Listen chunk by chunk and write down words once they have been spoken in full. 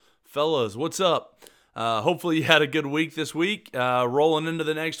Fellas, what's up? Hopefully you had a good week this week. Rolling into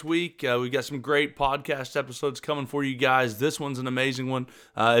the next week, we've got some great podcast episodes coming for you guys. This one's an amazing one.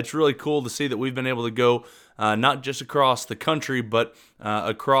 It's really cool to see that we've been able to go not just across the country, but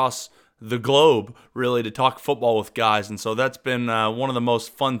across the globe, really, to talk football with guys. And so that's been one of the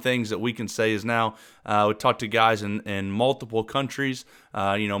most fun things that we can say is now we talk to guys in multiple countries,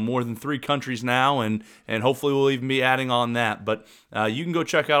 more than 3 countries now, and hopefully we'll even be adding on that. But you can go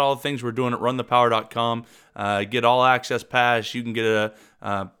check out all the things we're doing at runthepower.com. Get all access pass. You can get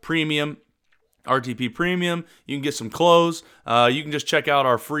a premium RTP Premium. You can get some clothes. You can just check out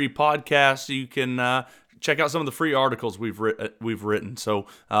our free podcast. You can check out some of the free articles we've written. So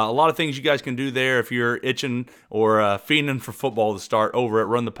a lot of things you guys can do there if you're itching or fiending for football to start over at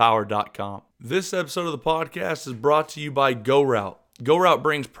runthepower.com. This episode of the podcast is brought to you by GoRoute. GoRoute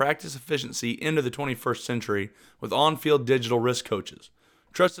brings practice efficiency into the 21st century with on-field digital risk coaches.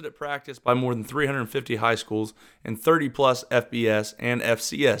 Trusted at practice by more than 350 high schools and 30-plus FBS and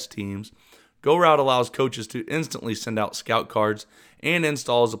FCS teams, GoRoute allows coaches to instantly send out scout cards and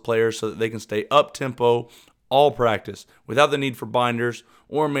installs of players so that they can stay up-tempo all practice without the need for binders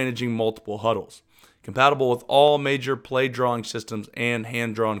or managing multiple huddles. Compatible with all major play drawing systems and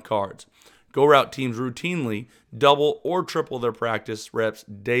hand-drawn cards. GoRoute teams routinely double or triple their practice reps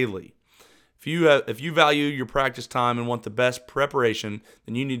daily. If you value your practice time and want the best preparation,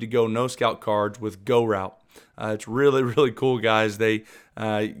 then you need to go no scout cards with GoRoute. It's really, really cool, guys.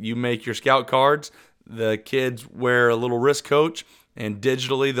 You make your scout cards. The kids wear a little wrist coach, and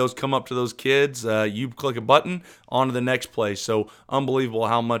digitally those come up to those kids. You click a button, on to the next play. So unbelievable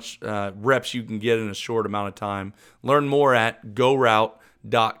how much reps you can get in a short amount of time. Learn more at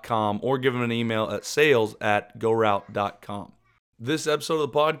GoRoute.com or give them an email at sales@GoRoute.com. This episode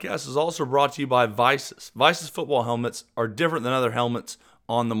of the podcast is also brought to you by Visus. Visus football helmets are different than other helmets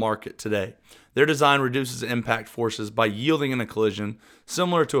on the market today. Their design reduces impact forces by yielding in a collision,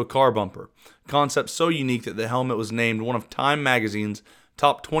 similar to a car bumper. Concept so unique that the helmet was named one of Time Magazine's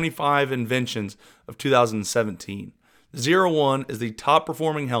top 25 inventions of 2017. The Zero One is the top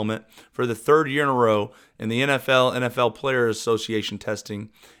performing helmet for the 3rd year in a row in the NFL Players Association testing,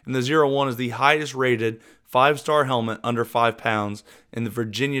 and the Zero One is the highest rated 5-star helmet under 5 pounds in the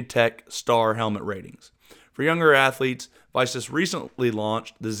Virginia Tech Star Helmet ratings. For younger athletes, Visus recently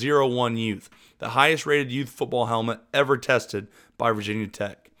launched the Zero One Youth, the highest rated youth football helmet ever tested by Virginia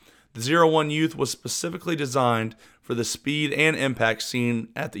Tech. The Zero One Youth was specifically designed for the speed and impact seen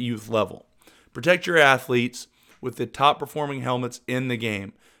at the youth level. Protect your athletes with the top performing helmets in the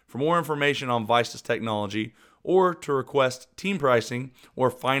game. For more information on Visus technology or to request team pricing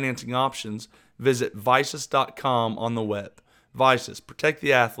or financing options, visit Visus.com on the web. Visus, protect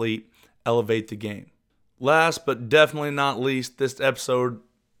the athlete, elevate the game. Last but definitely not least, this episode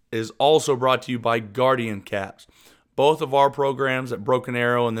is also brought to you by Guardian Caps. Both of our programs at Broken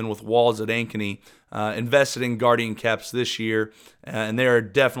Arrow and then with Walls at Ankeny invested in Guardian Caps this year, and they are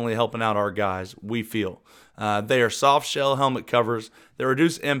definitely helping out our guys, we feel. They are soft shell helmet covers that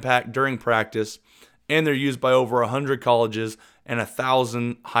reduce impact during practice, and they're used by over 100 colleges and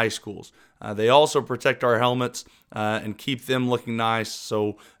 1,000 high schools. They also protect our helmets and keep them looking nice,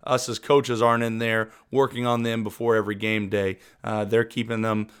 so us as coaches aren't in there working on them before every game day. They're keeping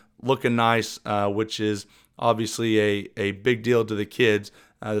them looking nice, which is obviously a big deal to the kids,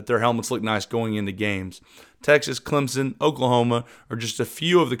 that their helmets look nice going into games. Texas, Clemson, Oklahoma are just a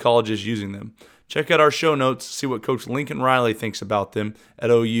few of the colleges using them. Check out our show notes to see what Coach Lincoln Riley thinks about them at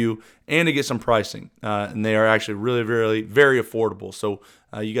OU and to get some pricing. And they are actually really, really, very affordable. So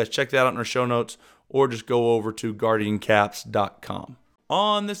you guys check that out in our show notes or just go over to guardiancaps.com.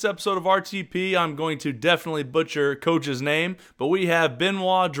 On this episode of RTP, I'm going to definitely butcher Coach's name, but we have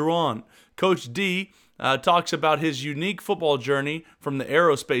Benoit Drouin. Coach D talks about his unique football journey from the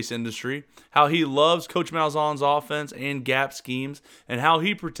aerospace industry, how he loves Coach Malzahn's offense and gap schemes, and how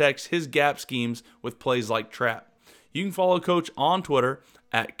he protects his gap schemes with plays like trap. You can follow Coach on Twitter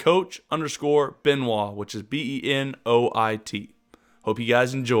at Coach_Benoit, which is Benoit. Hope you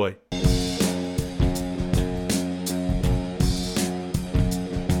guys enjoy.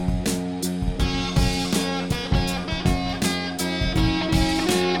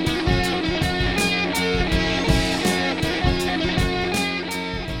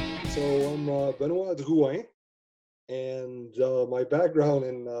 Benoit Drouin, and my background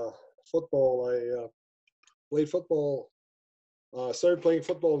in football, I played football, started playing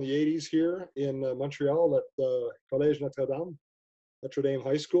football in the 80s here in Montreal at Collège Notre-Dame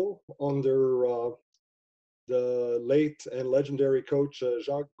High School under the late and legendary coach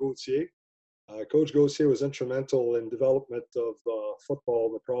Jacques Gauthier. Coach Gauthier was instrumental in development of football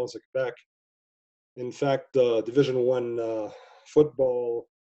in the province of Quebec. In fact, Division One football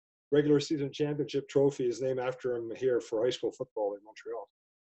regular season championship trophy is named after him here for high school football in Montreal.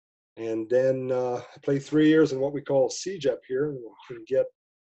 And then I played 3 years in what we call CEGEP here, and we can get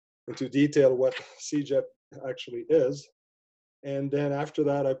into detail what CEGEP actually is. And then after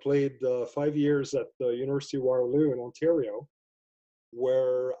that, I played 5 years at the University of Waterloo in Ontario,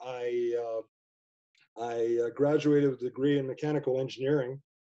 where I graduated with a degree in mechanical engineering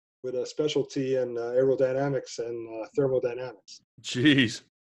with a specialty in aerodynamics and thermodynamics. Jeez.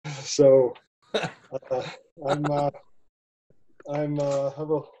 So I'm have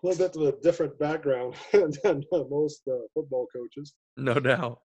a little bit of a different background than most football coaches. No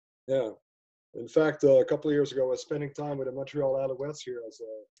doubt. Yeah. In fact, a couple of years ago, I was spending time with the Montreal Alouettes here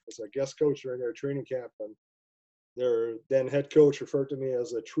as a guest coach during their training camp, and their then head coach referred to me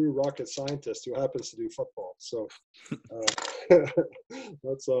as a true rocket scientist who happens to do football. So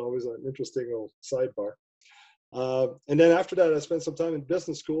that's always an interesting little sidebar. And then after that, I spent some time in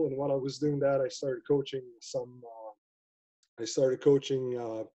business school, and while I was doing that, I started coaching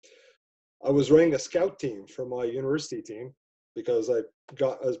I was running a scout team for my university team because I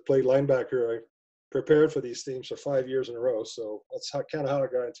played linebacker. I prepared for these teams for 5 years in a row, so that's kind of how I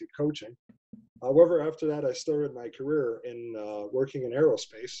got into coaching. However, after that, I started my career in working in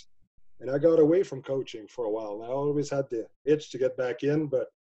aerospace, and I got away from coaching for a while. And I always had the itch to get back in, but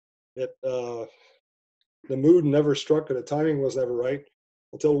the mood never struck, and the timing was never right.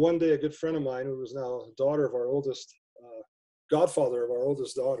 Until one day, a good friend of mine, who was now daughter of our oldest, godfather of our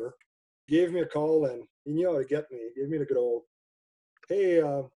oldest daughter, gave me a call, and he knew how to get me. He gave me the good old, "Hey,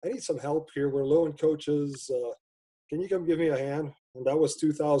 I need some help here. We're low in coaches. Can you come give me a hand?" And that was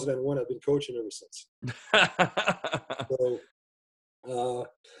 2001. I've been coaching ever since.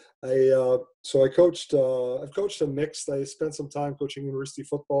 So I coached. I've coached a mixed. I spent some time coaching university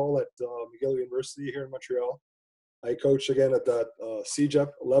football at McGill University here in Montreal. I coached again at that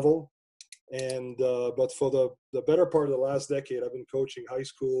CEGEP level, and but for the better part of the last decade, I've been coaching high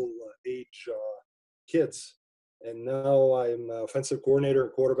school age kids. And now I'm offensive coordinator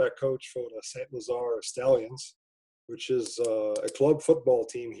and quarterback coach for the Saint Lazare Stallions, which is a club football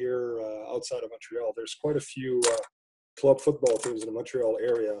team here outside of Montreal. There's quite a few club football teams in the Montreal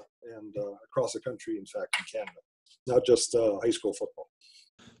area and across the country, in fact, in Canada, not just high school football.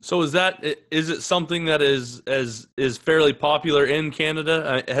 So is it something that is fairly popular in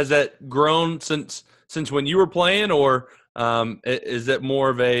Canada? Has that grown since when you were playing, or is it more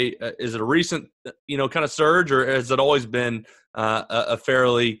of is it a recent kind of surge, or has it always been a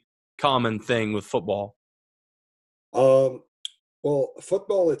fairly common thing with football? Well,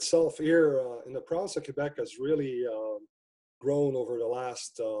 football itself here in the province of Quebec has really grown over the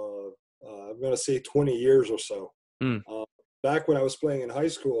last I'm going to say 20 years or so. Back when I was playing in high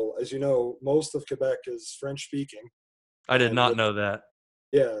school, as you know, most of Quebec is French speaking. I did not know that.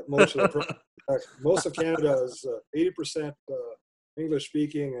 Yeah, most of Canada is 80% English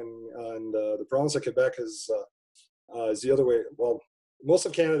speaking, and the province of Quebec is the other way. Well, most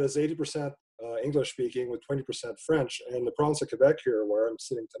of Canada is 80% English speaking with 20% French, and the province of Quebec here, where I'm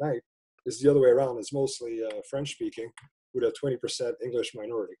sitting tonight, is the other way around. It's mostly French speaking with a 20% English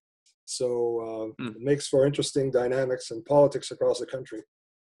minority. So it makes for interesting dynamics and politics across the country,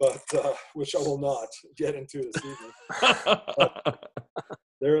 but which I will not get into this evening.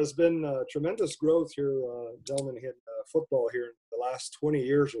 There has been tremendous growth here, gentlemen, in football here in the last 20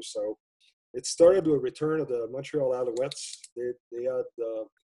 years or so. It started with a return of the Montreal Alouettes. They had the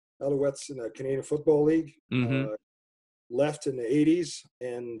Alouettes in the Canadian Football League, left in the 80s,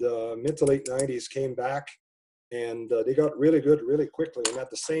 and mid to late 90s came back. And they got really good really quickly. And at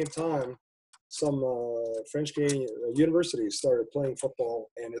the same time, some French Canadian universities started playing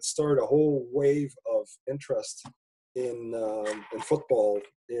football, and it started a whole wave of interest in football,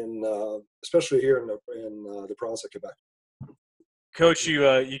 especially here in the province of Quebec. Coach,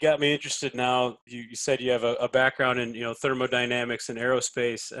 you got me interested now. You said you have a background in thermodynamics and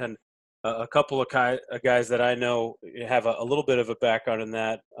aerospace, and a couple of guys that I know have a little bit of a background in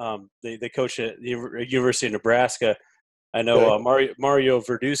that. They coach at the University of Nebraska. I know Mario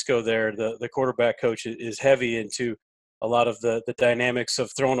Verduzco there, the quarterback coach, is heavy into a lot of the dynamics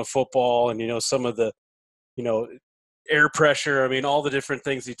of throwing a football and, some of the, air pressure. I mean, all the different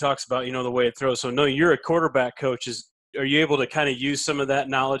things he talks about, the way it throws. So, no, you're a quarterback coach. Are you able to kind of use some of that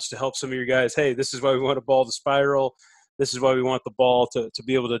knowledge to help some of your guys? Hey, this is why we want a ball to spiral. This is why we want the ball to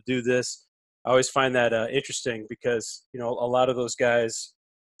be able to do this. I always find that interesting because, a lot of those guys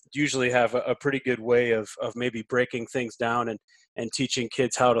usually have a pretty good way of maybe breaking things down and teaching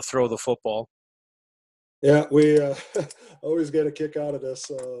kids how to throw the football. Yeah, we always get a kick out of this,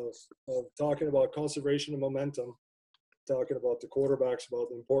 of talking about conservation of momentum, talking about the quarterbacks, about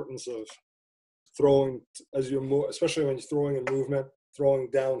the importance of throwing as you move, especially when you're throwing in movement, throwing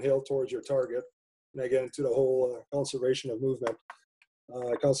downhill towards your target. And I get into the whole conservation of movement,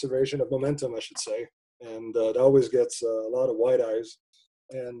 conservation of momentum, I should say. And that always gets a lot of wide eyes.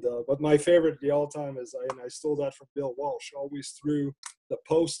 And but my favorite the all time is, and I stole that from Bill Walsh, always threw the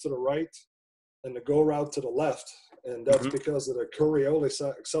post to the right and the go route to the left. And that's Hmm. because of the Coriolis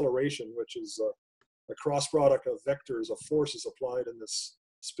acceleration, which is a cross product of vectors of forces applied in this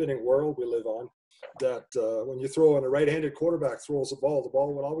spinning world we live on. That when you throw in a right-handed quarterback throws the ball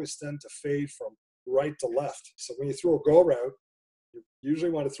will always tend to fade from right to left. So when you throw a go route, you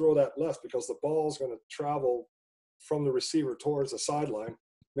usually want to throw that left because the ball is going to travel from the receiver towards the sideline,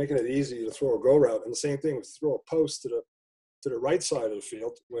 making it easy to throw a go route. And the same thing, if you throw a post to the right side of the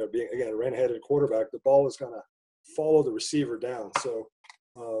field, where being again a right-handed quarterback, the ball is going to follow the receiver down. So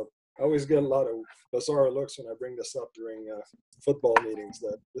I always get a lot of bizarre looks when I bring this up during football meetings.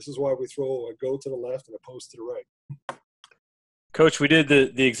 That this is why we throw a go to the left and a post to the right. Coach, we did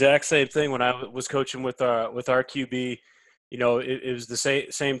the exact same thing when I was coaching with our QB. You know, it was the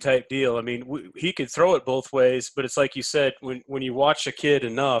same type deal. I mean, he could throw it both ways, but it's like you said, when you watch a kid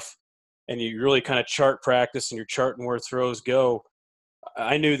enough and you really kind of chart practice and you're charting where throws go,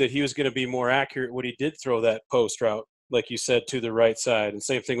 I knew that he was going to be more accurate when he did throw that post route, like you said, to the right side. And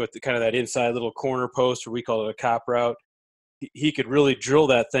same thing with the kind of that inside little corner post, or we call it a cop route. He could really drill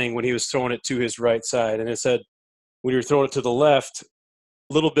that thing when he was throwing it to his right side. And it said when you're throwing it to the left,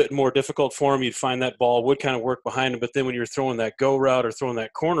 a little bit more difficult for him. You'd find that ball would kind of work behind him. But then when you're throwing that go route or throwing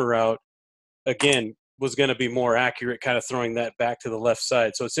that corner route, again, was going to be more accurate, kind of throwing that back to the left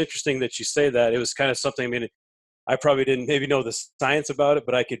side. So it's interesting that you say that. It was kind of something, I mean, I probably didn't maybe know the science about it,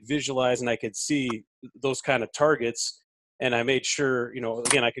 but I could visualize and I could see those kind of targets. And I made sure, you know,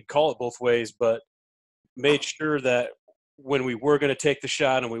 again, I could call it both ways, but made sure that when we were going to take the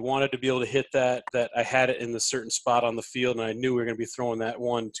shot and we wanted to be able to hit that I had it in the certain spot on the field, and I knew we were going to be throwing that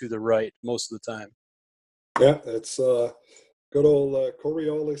one to the right most of the time. Yeah, it's good old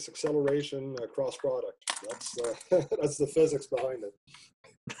Coriolis acceleration cross product. That's that's the physics behind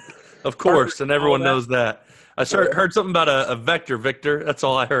it. Of Parker, course, and all everyone that. knows that. I heard something about a vector, Victor. That's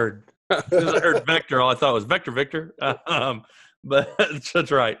all I heard. As soon as I heard vector, all I thought was Vector, Victor. But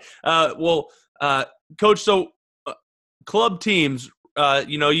that's right. Uh, Coach, so uh, club teams,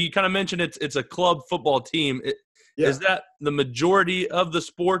 you kind of mentioned it's a club football team. Yeah, Is that the majority of the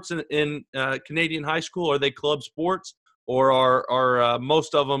sports in Canadian high school? Are they club sports, or are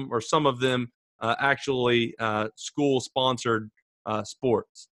most of them or some of them actually school-sponsored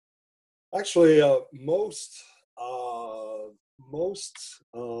sports? actually, uh, most,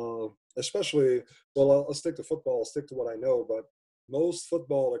 especially, well, I'll stick to football. I'll stick to what I know, but most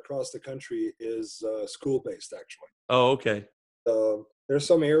football across the country is school based. Actually, Oh, okay. there's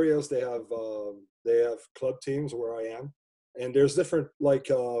some areas they have club teams where I am, and there's different. Like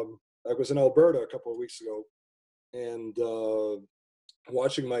I was in Alberta a couple of weeks ago, and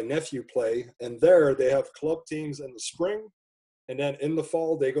watching my nephew play, and there they have club teams in the spring, and then in the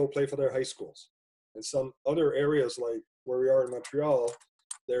fall they go play for their high schools. In some other areas like where we are in Montreal,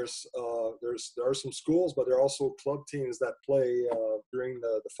 there are some schools, but there are also club teams that play during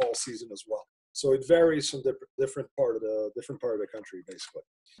the fall season as well. So it varies from different part of the country, basically.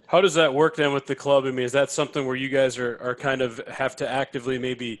 How does that work then with the club? I mean, is that something where you guys are kind of have to actively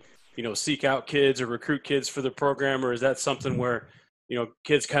maybe, you know, seek out kids or recruit kids for the program, or is that something where, you know,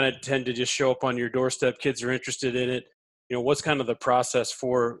 kids kind of tend to just show up on your doorstep, kids are interested in it? You know, what's kind of the process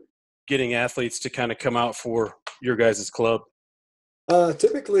for getting athletes to kind of come out for your guys' club?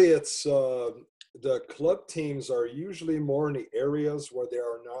 Typically, it's the club teams are usually more in the areas where there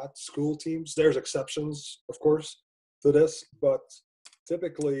are not school teams. There's exceptions, of course, to this, but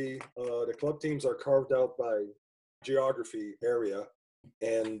typically the club teams are carved out by geography area,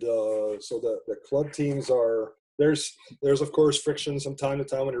 and so the club teams are there's of course friction from time to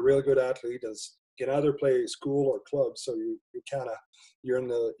time when a really good athlete is can either play school or club, so you kind of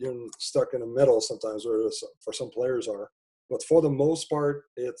stuck in the middle sometimes, where for some players are, but for the most part,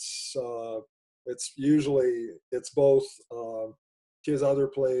 it's usually it's both. Kids either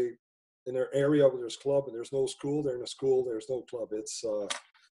play in their area where there's club and there's no school. They're in a school. There's no club. It's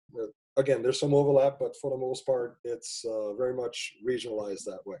again, there's some overlap, but for the most part, it's very much regionalized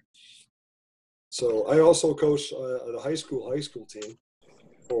that way. So I also coach at a high school team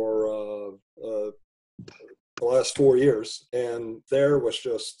for the last 4 years, and there was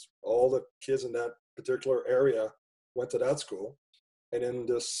just all the kids in that particular area went to that school. And in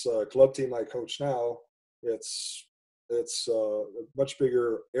this club team I coach now, it's a much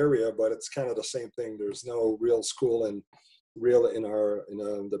bigger area, but it's kind of the same thing. There's no real school in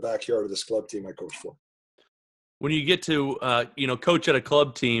the backyard of this club team I coach for. When you get to coach at a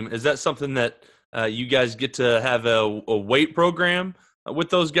club team, is that something that you guys get to have a weight program with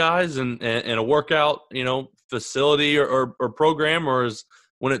those guys and a workout facility or program, or is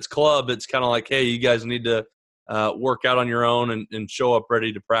when it's club it's kind of like, hey, you guys need to work out on your own and show up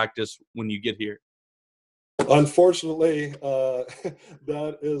ready to practice when you get here? Unfortunately,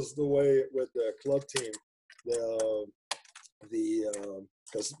 that is the way with the club team.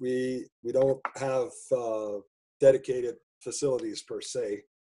 Because we don't have dedicated facilities per se.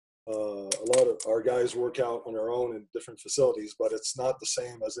 A lot of our guys work out on their own in different facilities, but it's not the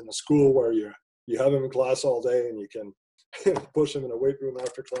same as in a school where you have them in class all day and you can push them in a weight room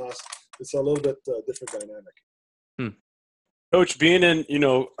after class. It's a little bit different dynamic. Coach, being in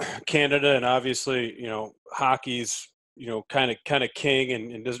Canada, and obviously hockey's kind of king,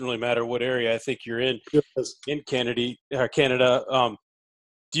 and it doesn't really matter what area I think you're in Canada.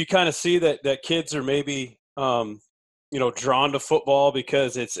 Do you kind of see that kids are maybe drawn to football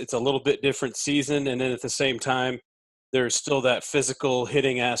because it's a little bit different season, and then at the same time there's still that physical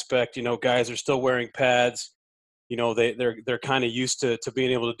hitting aspect? Guys are still wearing pads. They're kind of used to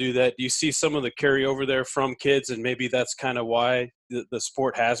being able to do that. Do you see some of the carryover there from kids, and maybe that's kind of why the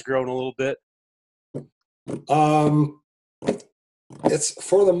sport has grown a little bit? It's,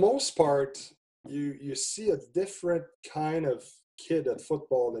 for the most part, you see a different kind of kid at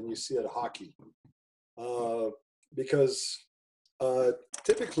football than you see at hockey, because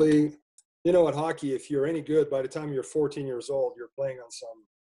typically, at hockey, if you're any good, by the time you're 14 years old, you're playing on some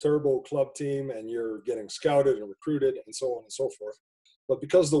turbo club team and you're getting scouted and recruited and so on and so forth. But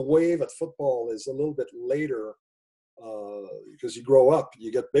because the wave at football is a little bit later, because you grow up,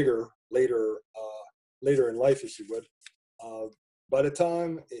 you get bigger later in life, if you would. By the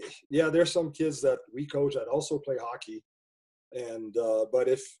time, there's some kids that we coach that also play hockey, and but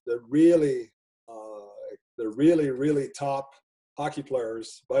if they're really top hockey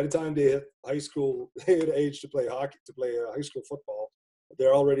players, by the time they hit high school, they hit age to play hockey, to play high school football,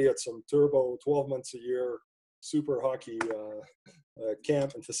 they're already at some turbo 12 months a year super hockey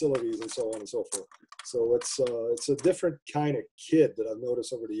camp and facilities and so on and so forth. So it's a different kind of kid that I've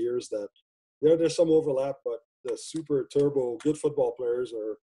noticed over the years, that there's some overlap, but the super turbo good football players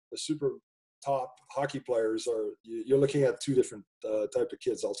or the super top hockey players you're looking at two different type of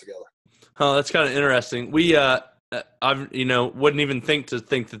kids altogether. Oh, that's kind of interesting. We wouldn't even think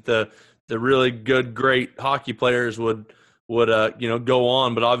that the really good, great hockey players would go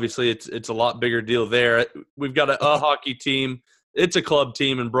on, but obviously it's a lot bigger deal there. We've got a hockey team. It's a club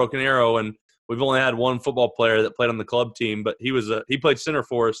team in Broken Arrow, and we've only had one football player that played on the club team, but he played center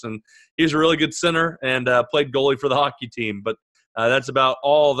for us, and he was a really good center and played goalie for the hockey team. But that's about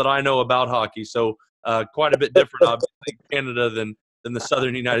all that I know about hockey. So quite a bit different, obviously, in Canada than the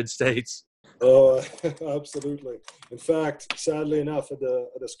Southern United States. Oh, absolutely. In fact, sadly enough, at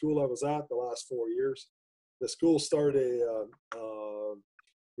the school I was at the last 4 years, the school started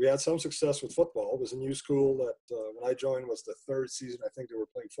we had some success with football. It was a new school that when I joined was the third season I think they were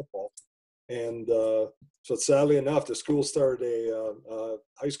playing football. And so sadly enough, the school started a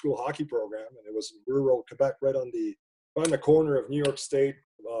high school hockey program, and it was in rural Quebec, right on the corner of New York State,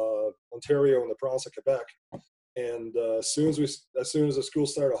 Ontario, and the province of Quebec. And as soon as the school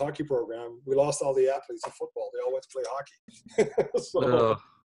started a hockey program, we lost all the athletes in football. They all went to play hockey. So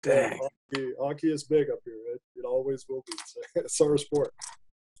dang. Hockey is big up here. It always will be. It's our sport.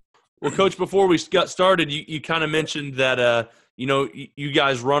 Well, Coach, before we got started, you kind of mentioned that you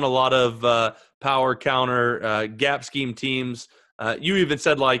guys run a lot of power counter gap scheme teams. You even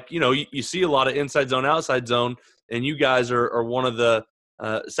said you see a lot of inside zone, outside zone, and you guys are one of the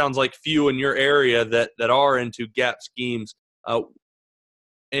sounds like few in your area that are into gap schemes. And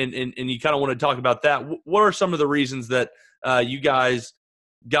you kind of want to talk about that. What are some of the reasons that you guys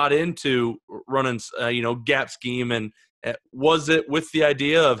got into running gap scheme, and was it with the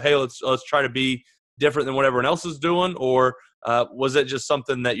idea of, hey, let's try to be different than what everyone else is doing, or was it just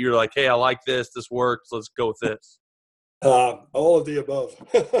something that you're like, hey, I like this works, let's go with this? All of the above.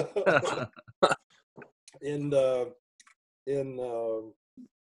 In the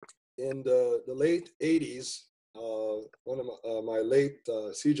late 80s, one of my late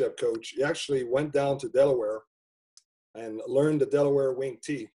CJEP coach, he actually went down to Delaware and learned the Delaware wing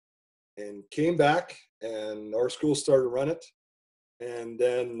T, and came back, and our school started to run it, and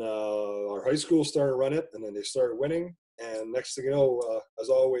then our high school started to run it, and then they started winning, and next thing you know, as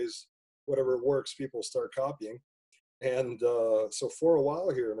always, whatever works, people start copying. And so for a while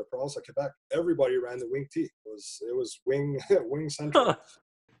here in the province of Quebec, everybody ran the wing T. It was wing wing central.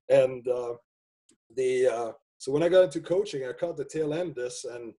 And so when I got into coaching, I caught the tail end of this,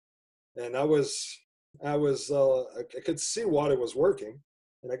 and I could see why it was working,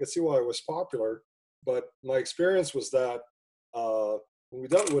 and I could see why it was popular. But my experience was that when we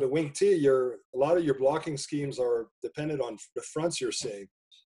dealt with a wing T, a lot of your blocking schemes are dependent on the fronts you're seeing.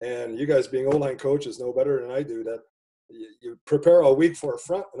 And you guys being O-line coaches know better than I do that you prepare all week for a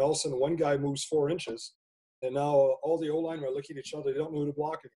front, and all of a sudden one guy moves 4 inches, and now all the O-line are looking at each other. They don't know who to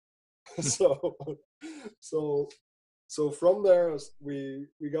block it. So from there, we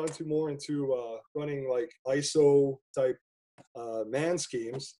got into running like ISO type man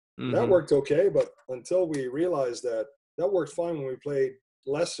schemes. Mm-hmm. That worked okay, but until we realized that worked fine when we played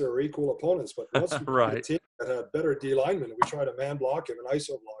lesser or equal opponents. But once we played a team that had better D linemen, we tried to man block him and ISO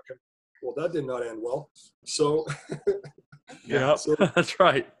block him. Well, that did not end well. So yeah, that's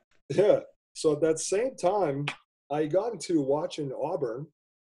right. Yeah. So at that same time, I got into watching Auburn,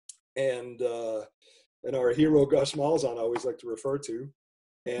 and our hero Gus Malzahn, I always like to refer to.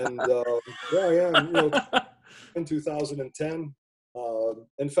 And in 2010.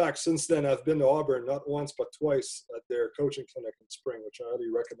 In fact, since then, I've been to Auburn not once but twice at their coaching clinic in spring, which I highly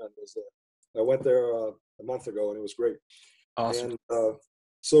recommend. I went there a month ago, and it was great. Awesome. And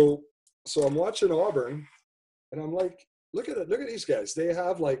so I'm watching Auburn, and I'm like, look at these guys. They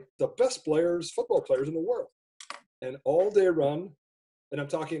have like the best football players in the world, and all they run. And I'm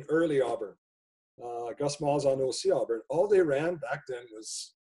talking early Auburn. Gus Malzahn OC Auburn. All they ran back then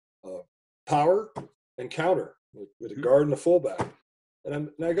was power and counter with a guard and a fullback. And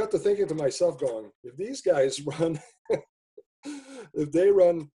I got to thinking to myself, going, if these guys if they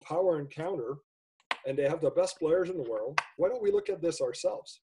run power and counter, and they have the best players in the world, why don't we look at this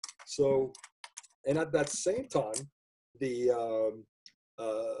ourselves? So, and at that same time, the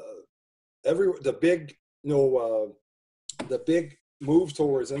big move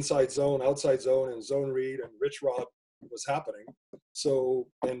towards inside zone, outside zone, and zone read and rich rod was happening. So,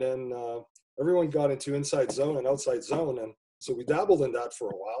 and then everyone got into inside zone and outside zone, and so we dabbled in that for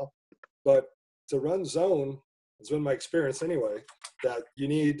a while. But to run zone, it's been my experience anyway, that you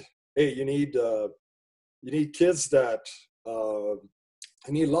need kids that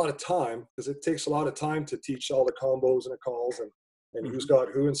need a lot of time, because it takes a lot of time to teach all the combos and the calls and who's got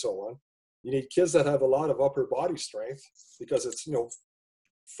who and so on. You need kids that have a lot of upper body strength, because it's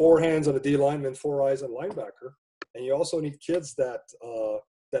 4 hands on a D lineman, 4 eyes on a linebacker. And you also need kids that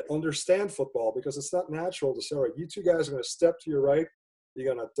understand football, because it's not natural to say, all right, you 2 guys are going to step to your right,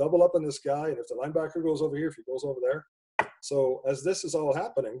 you're going to double up on this guy, and if the linebacker goes over here, if he goes over there. So as this is all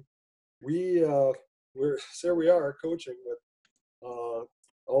happening, we are coaching with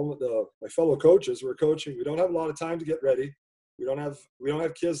all my fellow coaches. We're coaching. We don't have a lot of time to get ready. We don't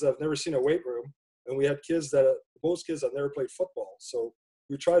have kids that have never seen a weight room, and we had most kids have never played football. So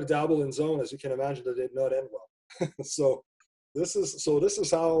we try to dabble in zone, as you can imagine, that did not end well. So this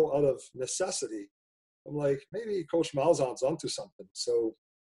is how, out of necessity, I'm like, maybe Coach Malzahn's onto something. So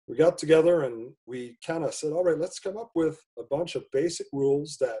we got together and we kind of said, all right, let's come up with a bunch of basic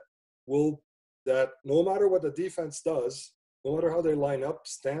rules that no matter what the defense does, no matter how they line up,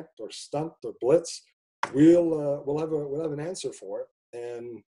 stamp or stunt or blitz, we'll have an answer for it.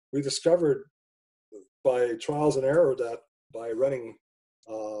 And we discovered by trials and error that by running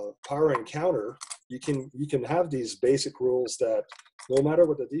power and counter, you can have these basic rules that no matter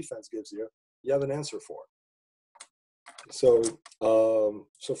what the defense gives you, you have an answer for it. So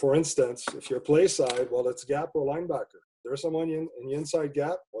for instance, if you're play side, well, it's gap or linebacker. There's someone in the inside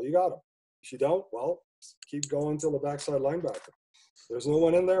gap, well, you got him. If you don't, well, keep going till the backside linebacker. There's no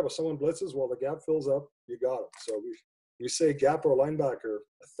one in there, but someone blitzes, well, the gap fills up, you got him. So we say gap or linebacker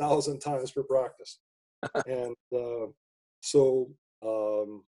 1,000 times per practice. And so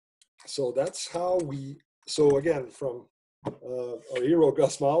that's how so again, from our hero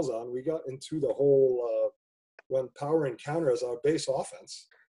Gus Malzahn, we got into the whole run power and counter as our base offense.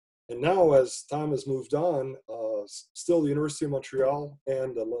 And now, as time has moved on, still the University of Montreal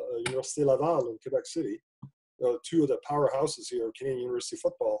and the Université Laval in Quebec City, 2 of the powerhouses here of Canadian University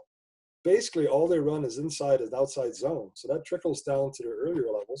football, basically all they run is inside and outside zone. So that trickles down to the earlier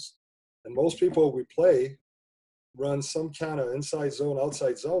levels. And most people we play run some kind of inside zone,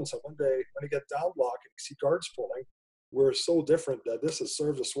 outside zone. So one day when you get down block and you see guards pulling, we're so different that this has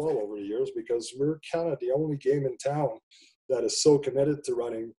served us well over the years, because we're kind of the only game in town that is so committed to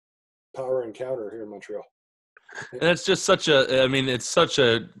running power and counter here in Montreal. And it's just it's such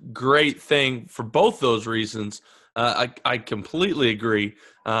a great thing for both those reasons. I completely agree.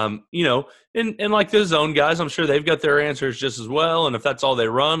 You know, and like the zone guys, I'm sure they've got their answers just as well. And if that's all they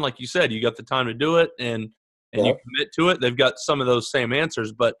run, like you said, you got the time to do it and Yeah. you commit to it, they've got some of those same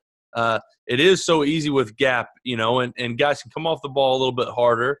answers. But it is so easy with gap, you know, and guys can come off the ball a little bit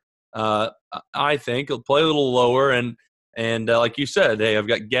harder. I think he'll play a little lower and like you said, hey, I've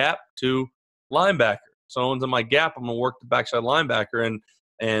got gap to linebacker. Someone's in my gap, I'm going to work the backside linebacker.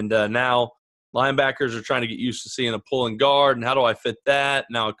 And now linebackers are trying to get used to seeing a pulling guard, and how do I fit that?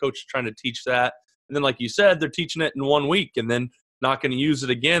 Now a coach is trying to teach that. And then, like you said, they're teaching it in 1 week and then not going to use it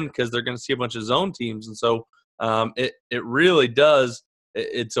again because they're going to see a bunch of zone teams. And so it really does.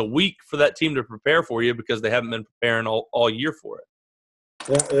 It's a week for that team to prepare for you because they haven't been preparing all year for it.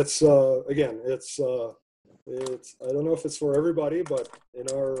 Yeah, it's again, it's I don't know if it's for everybody, but in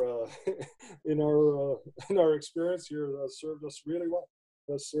our in our experience here, that served us really well.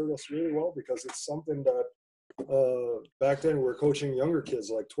 That served us really well because it's something that back then we were coaching younger kids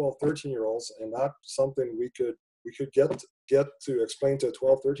like 12, 13-year-olds, and not something we could get to explain to a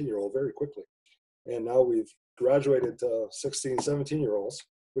 12, 13-year-old very quickly. And now we've graduated to 16, 17-year-olds,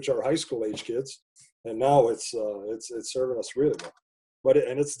 which are high school age kids, and now it's serving us really well. But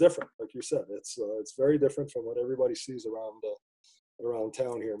it's different, like you said. It's very different from what everybody sees around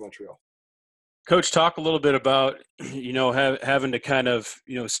town here in Montreal. Coach, talk a little bit about, you know, having to kind of,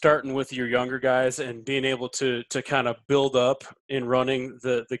 you know, starting with your younger guys and being able to kind of build up in running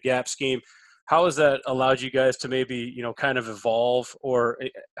the gap scheme. How has that allowed you guys to maybe, you know, kind of evolve, or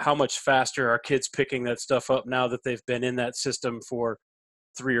how much faster are kids picking that stuff up now that they've been in that system for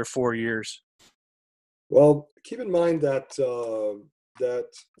 3 or 4 years? Well, keep in mind that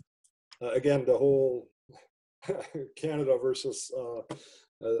again, the whole Canada versus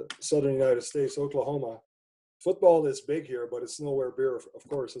Southern United States, Oklahoma, football is big here, but it's nowhere near, of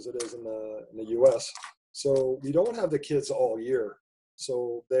course, as it is in the U.S. So we don't have the kids all year.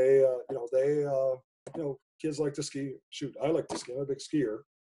 So they kids like to ski. Shoot, I like to ski. I'm a big skier,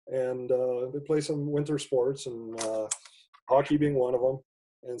 and they play some winter sports, and hockey being one of them,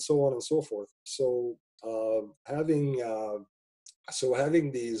 and so on and so forth. So having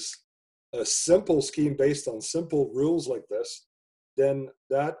these a simple scheme based on simple rules like this, then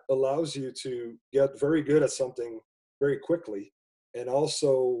that allows you to get very good at something very quickly and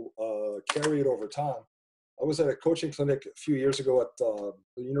also carry it over time. I was at a coaching clinic a few years ago at the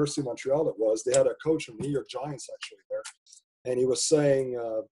University of Montreal. They had a coach from New York Giants actually there, and he was saying,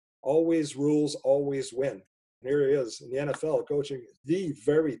 always rules, always win. And here he is in the NFL coaching the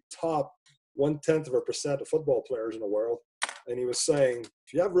very top 0.1% of football players in the world. And he was saying,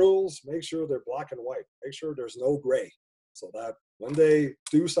 if you have rules, make sure they're black and white. Make sure there's no gray. So that when they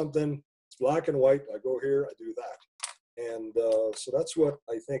do something, it's black and white. I go here, I do that. And so that's what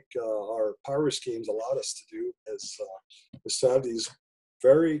I think our power schemes allowed us to do is to have these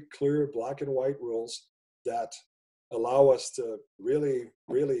very clear black and white rules that allow us to really,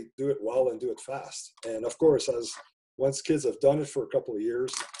 really do it well and do it fast. And of course, once kids have done it for a couple of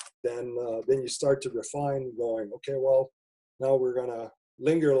years, then you start to refine going, okay, well, now we're going to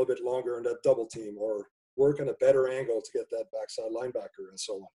linger a little bit longer in that double team or work on a better angle to get that backside linebacker and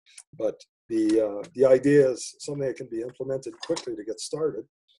so on. But the idea is something that can be implemented quickly to get started.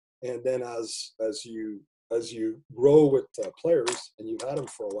 And then as you grow with players and you've had them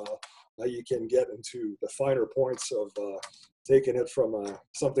for a while, now you can get into the finer points of taking it from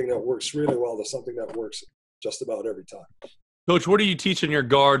something that works really well to something that works just about every time. Coach, what are you teaching your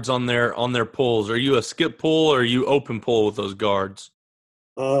guards on their pulls? Are you a skip pull or are you open pull with those guards?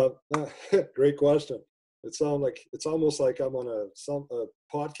 Great question. It's almost like I'm on a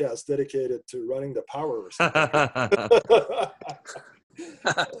podcast dedicated to running the power or something.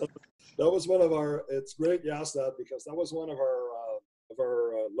 That was one of our. It's great you asked that because that was one of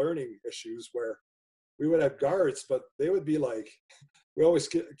our learning issues where we would have guards, but they would be like. We always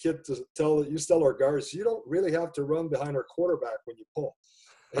tell our guards, you don't really have to run behind our quarterback when you pull,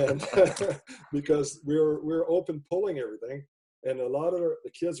 and because we're open pulling everything, and a lot of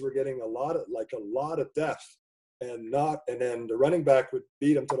the kids were getting a lot of depth, and then the running back would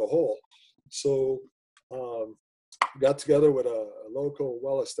beat them to the hole. So got together with a local,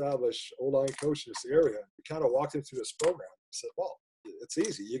 well-established O-line coach in this area. We kind of walked him through this program. He said, well, it's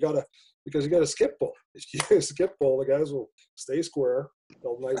easy. You got to skip pull. If you skip pull, the guys will stay square.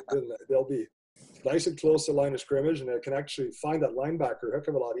 They'll be nice and close to the line of scrimmage, and they can actually find that linebacker a heck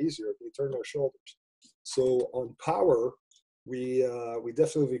of a lot easier if they turn their shoulders. So on power, we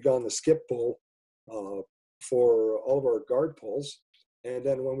definitely gone the skip pull for all of our guard pulls. And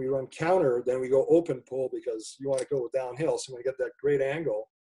then when we run counter, then we go open pull because you want to go downhill. So you want to get that great angle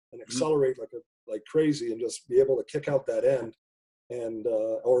and accelerate like a like crazy and just be able to kick out that end and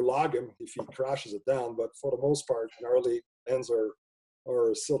or log him if he crashes it down. But for the most part, gnarly ends are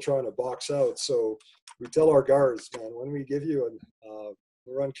still trying to box out. So we tell our guards, man, when we give you a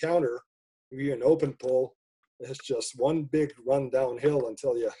run counter, we give you an open pull, it's just one big run downhill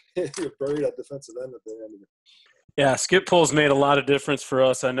until you bury that defensive end at the end of it. Yeah, skip pulls made a lot of difference for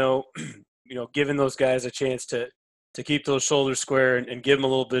us. I know, giving those guys a chance to keep those shoulders square and give them a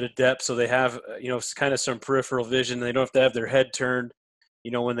little bit of depth so they have, kind of some peripheral vision. They don't have to have their head turned,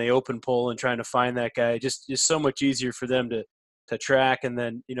 when they open pull and trying to find that guy. Just so much easier for them to track. And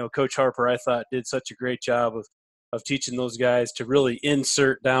then, Coach Harper, I thought, did such a great job of teaching those guys to really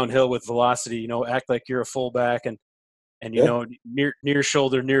insert downhill with velocity, act like you're a fullback and near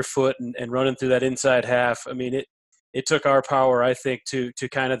shoulder, near foot and running through that inside half. I mean, it took our power, I think, to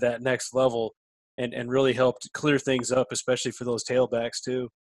kind of that next level and really helped clear things up, especially for those tailbacks too.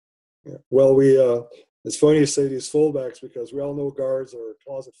 Yeah. Well, it's funny you say these fullbacks because we all know guards are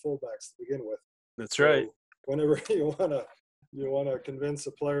closet fullbacks to begin with. That's right. So whenever you want to convince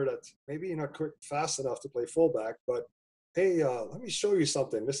a player that maybe you're not quick, fast enough to play fullback, but hey, let me show you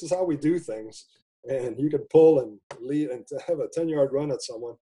something. This is how we do things. And you can pull and lead and to have a 10-yard run at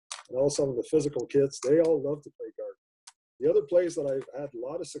someone. And all of a sudden, the physical kids, they all love to play guard. The other place that I've had a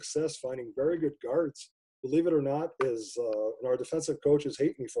lot of success finding very good guards, believe it or not, is, and our defensive coaches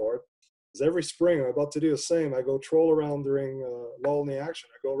hate me for it, is every spring, I'm about to do the same. I go troll around during lull in the action.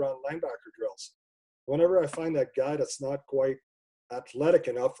 I go around linebacker drills. Whenever I find that guy that's not quite athletic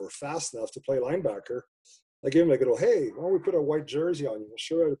enough or fast enough to play linebacker, I give him a go, hey, why don't we put a white jersey on you? We'll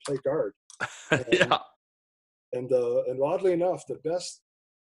show you how to play guard. Yeah. And oddly enough, the best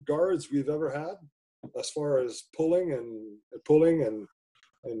guards we've ever had, as far as pulling and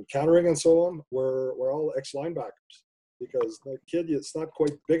countering and so on, were all ex-linebackers. Because the kid, it's not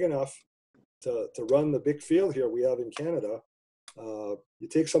quite big enough to run the big field here we have in Canada. You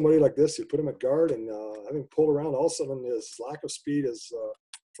take somebody like this, you put him at guard, and having pulled around, all of a sudden his lack of speed is,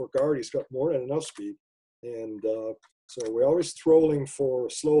 for guard, he's got more than enough speed. And so we're always trolling for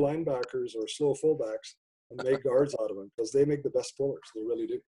slow linebackers or slow fullbacks and make guards out of them because they make the best pullers. They really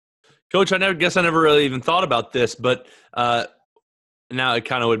do. Coach, I never really even thought about this, but now it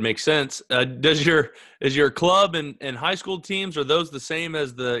kind of would make sense. Is your club and high school teams, are those the same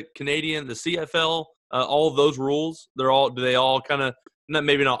as the Canadian, the CFL? All of those rules, do they all kind of,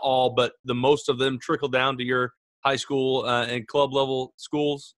 maybe not all, but the most of them trickle down to your high school and club level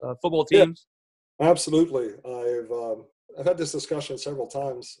schools, football teams? Yeah, absolutely. I've had this discussion several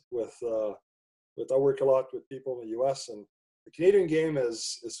times with I work a lot with people in the U.S. and the Canadian game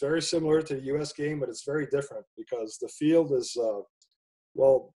is very similar to the U.S. game, but it's very different because the field is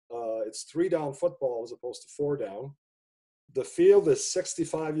it's 3-down football as opposed to 4-down. The field is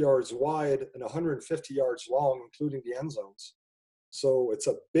 65 yards wide and 150 yards long, including the end zones. So it's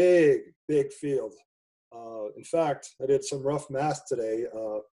a big, big field. In fact, I did some rough math today.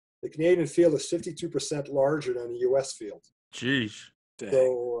 The Canadian field is 52% larger than the U.S. field. Jeez.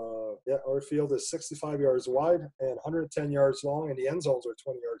 So, our field is 65 yards wide and 110 yards long, and the end zones are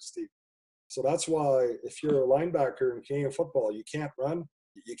 20 yards deep. So that's why if you're a linebacker in Canadian football, you can't run,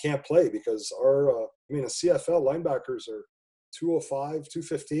 you can't play because the CFL linebackers are 205,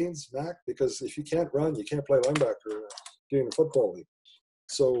 215s max, because if you can't run, you can't play linebacker in the football league.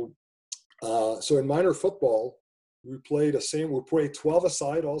 So in minor football, we play the same. We play 12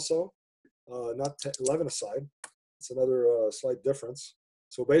 aside also, not 11 aside. It's another slight difference.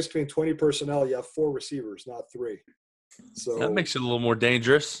 So basically in 20 personnel, you have 4 receivers, not 3. So that makes it a little more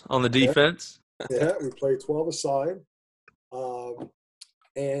dangerous on the defense. Yeah, we play 12 aside.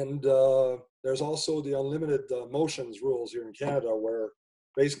 And there's also the unlimited motions rules here in Canada where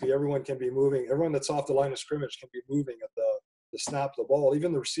basically everyone can be moving. Everyone that's off the line of scrimmage can be moving at the snap of the ball.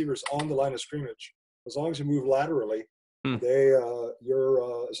 Even the receivers on the line of scrimmage, as long as you move laterally,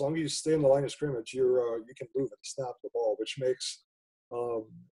 as long as you stay on the line of scrimmage, you can move at the snap of the ball, which makes,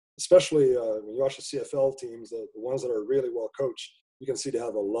 especially when you watch the CFL teams, the ones that are really well coached, you can see they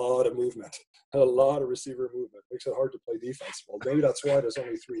have a lot of movement, a lot of receiver movement. Makes it hard to play defense. Well, maybe that's why there's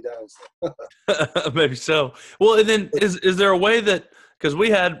only 3 downs. Maybe so. Well, and then is there a way that, because we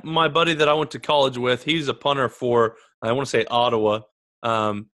had my buddy that I went to college with, he's a punter for, I want to say Ottawa,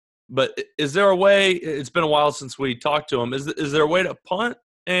 but is there a way, it's been a while since we talked to him, is there a way to punt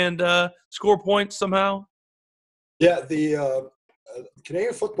and score points somehow? Yeah, the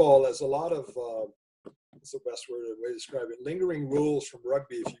Canadian football has a lot of, what's the best way to describe it, lingering rules from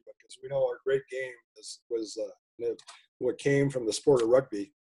rugby, if you will, because we know our great game was what came from the sport of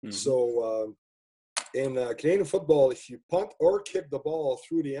rugby. Mm-hmm. So in Canadian football, if you punt or kick the ball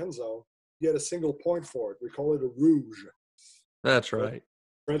through the end zone, you get a single point for it. We call it a rouge. That's right.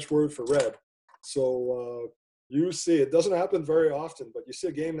 French word for red. So you see, it doesn't happen very often, but you see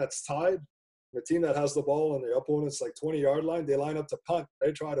a game that's tied, the team that has the ball and the opponent's like 20-yard line, they line up to punt.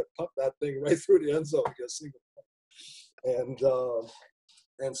 They try to punt that thing right through the end zone to get a single point.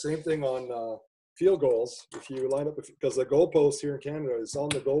 And same thing on field goals. If you line up, because the goalpost here in Canada is on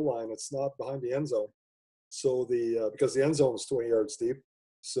the goal line, it's not behind the end zone. So because the end zone is 20 yards deep.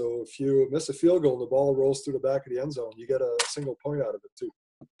 So if you miss a field goal and the ball rolls through the back of the end zone, you get a single point out of it too.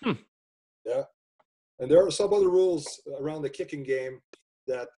 Yeah. And there are some other rules around the kicking game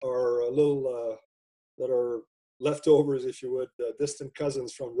that are a little that are leftovers, if you would, distant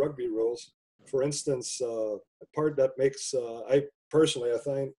cousins from rugby rules. For instance, a part that makes I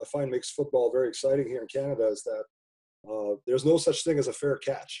find makes football very exciting here in Canada is that there's no such thing as a fair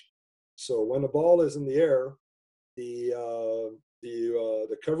catch. So when the ball is in the air, the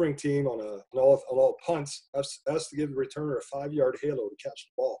covering team on all punts has to give the returner a 5-yard halo to catch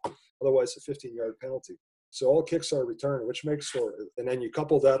the ball. Otherwise, a 15-yard penalty. So all kicks are returned, which makes for, and then you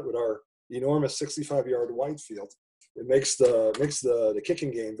couple that with our enormous 65-yard wide field. It makes the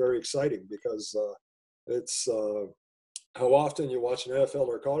kicking game very exciting because it's how often you watch an NFL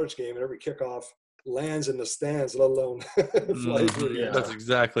or a college game and every kickoff lands in the stands, let alone flies through the air. That's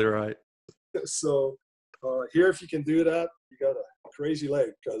exactly right. So here, if you can do that, you got a crazy leg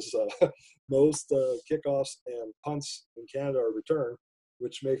because most kickoffs and punts in Canada are returned,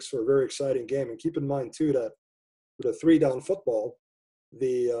 which makes for a very exciting game. And keep in mind too that with a 3-down football,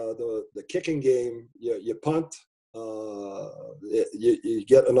 the kicking game, you punt, you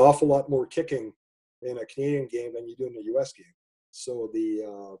get an awful lot more kicking in a Canadian game than you do in a U.S. game. So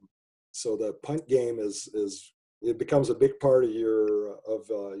the punt game it becomes a big part of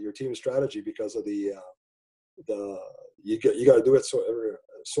your team strategy because of you got to do it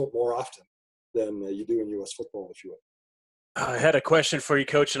so more often than you do in U.S. football, if you will. I had a question for you,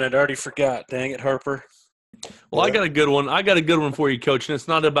 Coach, and I'd already forgot. Dang it, Harper. Well, I got a good one. I got a good one for you, Coach, and it's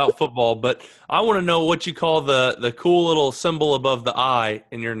not about football, but I want to know what you call the cool little symbol above the I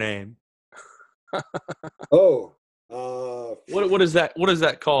in your name. Oh, what is that? What is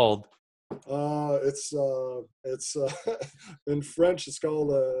that called? It's in French. It's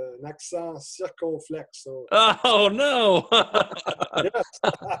called an accent circonflexe. So. Oh no!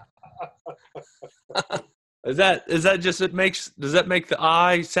 Is that just does that make the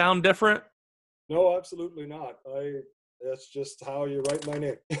I sound different? No, absolutely not. That's just how you write my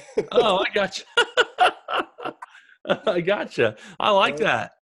name. Oh, I gotcha. I gotcha. I like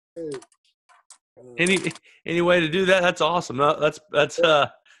that. Any way to do that? That's awesome. No, that's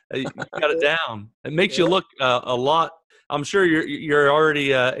you got it down. It makes you look a lot. I'm sure you're already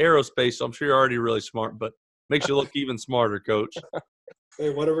aerospace, so I'm sure you're already really smart, but makes you look even smarter, Coach. Hey,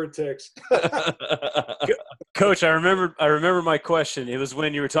 whatever it takes. Coach, I remember my question. It was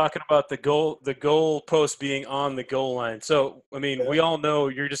when you were talking about the goal post being on the goal line. So, I mean, we all know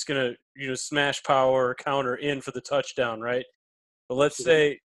you're just going to smash power counter in for the touchdown, right? But let's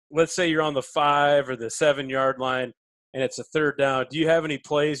say you're on the 5 or the 7-yard line and it's a 3rd down. Do you have any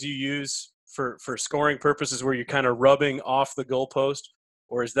plays you use for scoring purposes where you're kind of rubbing off the goalpost,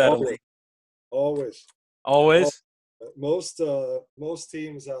 or is that always? Most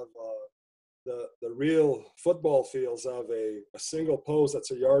teams have the real football fields have a single post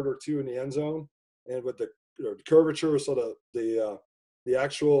that's a yard or two in the end zone, and with the curvature, so the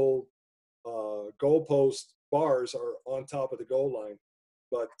actual goalpost bars are on top of the goal line.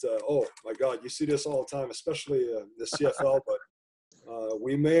 But oh my God, you see this all the time, especially the CFL. But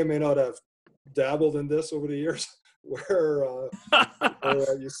we may or may not have dabbled in this over the years, where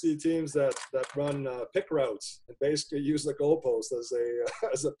you see teams that run pick routes and basically use the goalpost as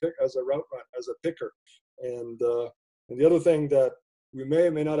a route run, as a picker. And the other thing that we may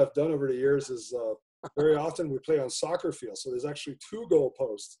or may not have done over the years is very often we play on soccer fields, so there's actually 2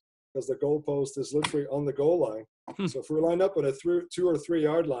 goalposts because the goalpost is literally on the goal line. So if we're lined up on a 2 or 3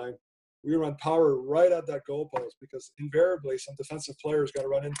 yard line, we run power right at that goalpost because invariably some defensive players got to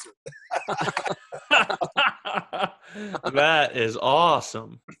run into it. That is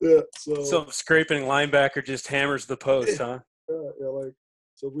awesome. Yeah. So the scraping linebacker just hammers the post, huh? Yeah,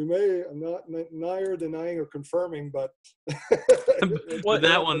 so we may, I'm not neither denying or confirming, but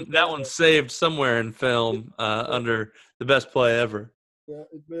that one saved somewhere in film under the best play ever. Yeah,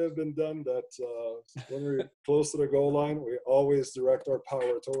 it may have been done that when we're close to the goal line, we always direct our power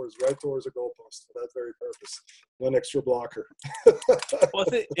right towards the goalpost for that very purpose. One extra blocker. Well,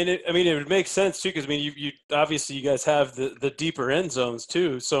 it would make sense too, because I mean, you obviously you guys have the deeper end zones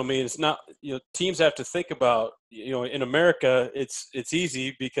too. So I mean, it's not, teams have to think about, in America, it's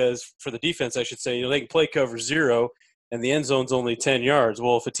easy because for the defense, I should say, they can play cover zero, and the end zone's only 10 yards.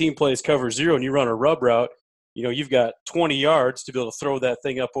 Well, if a team plays cover zero and you run a rub route, you've got 20 yards to be able to throw that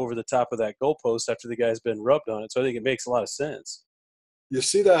thing up over the top of that goalpost after the guy's been rubbed on it. So I think it makes a lot of sense. You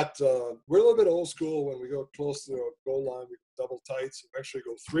see that we're a little bit old school when we go close to the goal line. We double tights, eventually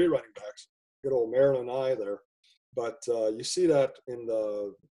go 3 running backs. Good old Maryland eye there. But you see that in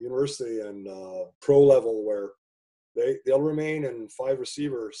the university and pro level where they'll remain in 5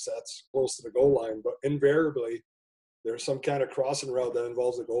 receiver sets close to the goal line, but invariably there's some kind of crossing route that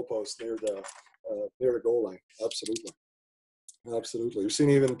involves the goalpost near the goal line. Absolutely. We've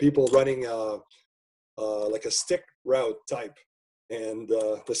seen even people running like a stick route type, and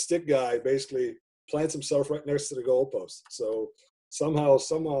the stick guy basically plants himself right next to the goalpost. So somehow,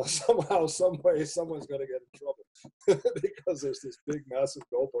 some way, someone's going to get in trouble because there's this big, massive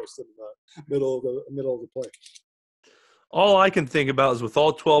goalpost in the middle of the play. All I can think about is with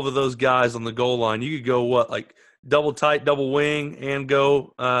all 12 of those guys on the goal line, you could go like double tight, double wing, and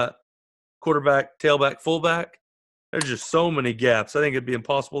go quarterback, tailback, fullback. There's just so many gaps. I think it'd be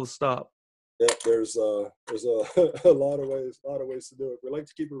impossible to stop. Yeah, there's a lot of ways to do it. We like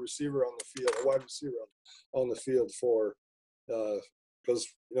to keep a receiver on the field, a wide receiver on the field for because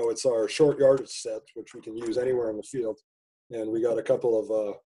it's our short yardage set, which we can use anywhere on the field, and we got a couple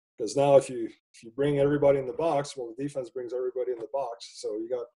of because now if you bring everybody in the box, well, the defense brings everybody in the box, so you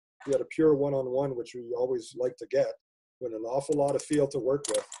got a pure one-on-one, which we always like to get with an awful lot of field to work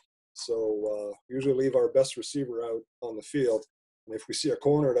with. So usually leave our best receiver out on the field. And if we see a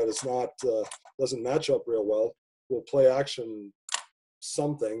corner that is not doesn't match up real well, we'll play action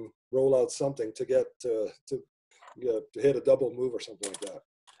something, roll out something to get to hit a double move or something like that.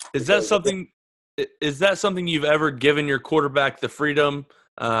 Is that something you've ever given your quarterback the freedom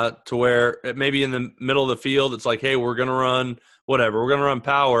to where maybe in the middle of the field it's like, hey, we're going to run whatever, we're going to run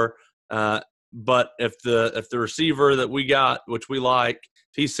power, but if the receiver that we got, which we like,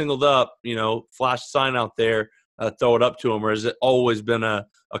 if he's singled up, flash a sign out there, throw it up to him, or has it always been a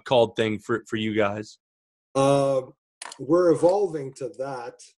called thing for you guys? We're evolving to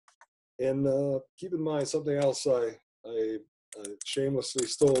that, and keep in mind something else I shamelessly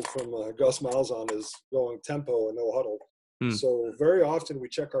stole from Gus Malzahn is going tempo and no huddle. So very often we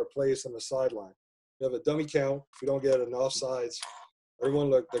check our plays on the sideline. We have a dummy count. If we don't get an offsides,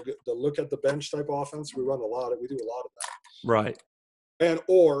 everyone look at the bench type offense. We do a lot of that. Right. And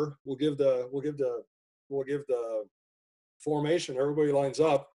or we'll give the formation. Everybody lines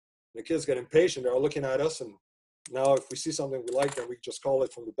up. The kids get impatient. They're looking at us, and now if we see something we like, then we just call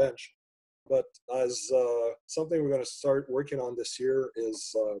it from the bench. But as something we're going to start working on this year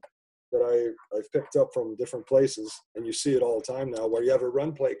is that I've picked up from different places, and you see it all the time now, where you have a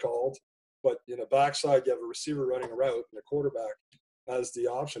run play called, but in the backside you have a receiver running a route, and the quarterback has the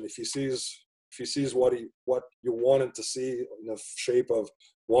option if he sees what you want him to see in the shape of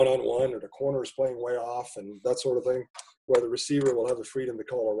one-on-one, or the corner is playing way off and that sort of thing, where the receiver will have the freedom to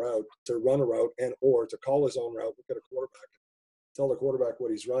call a route, to run a route, and or to call his own route, look at a quarterback, tell the quarterback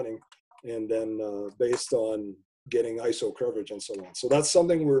what he's running, and then based on getting ISO coverage and so on. So that's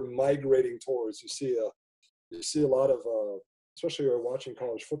something we're migrating towards. You see a lot of, especially when you're watching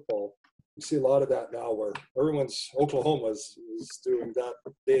college football, you see a lot of that now where Oklahoma is doing that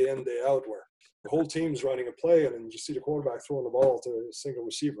day in, day out, where the whole team's running a play, and then you see the quarterback throwing the ball to a single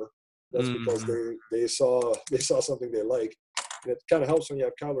receiver. That's because they saw something they like. And it kind of helps when you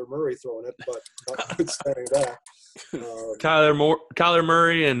have Kyler Murray throwing it, but notwithstanding that. Kyler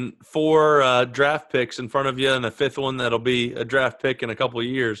Murray and 4 draft picks in front of you, and a 5th one that'll be a draft pick in a couple of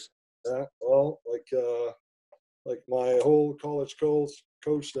years. Yeah, well, like my whole college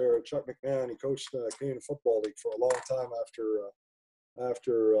coach there, Chuck McMahon, he coached Canadian Football League for a long time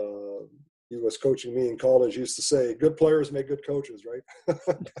after he was coaching me in college. He used to say, good players make good coaches, right?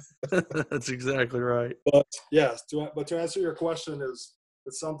 That's exactly right. But yeah, to answer your question,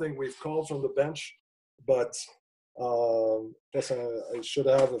 it's something we've called from the bench, but I should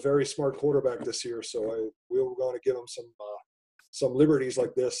have a very smart quarterback this year, so we were going to give him some liberties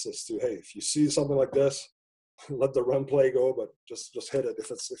like this as to, hey, if you see something like this, let the run play go, but just hit it.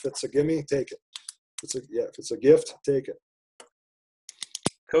 If it's a gimme, take it. If it's a gift, take it.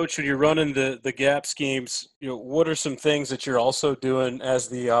 Coach, when you're running the gap schemes, what are some things that you're also doing as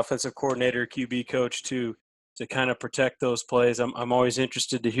the offensive coordinator, QB coach to to kind of protect those plays. I'm always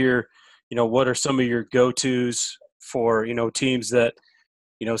interested to hear, what are some of your go-tos for, teams that,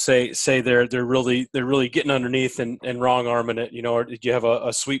 say they're really getting underneath and wrong arming it, or did you have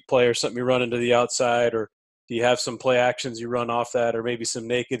a sweep play or something you run into the outside, or do you have some play actions you run off that, or maybe some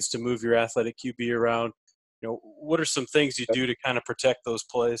nakeds to move your athletic QB around? What are some things you do to kind of protect those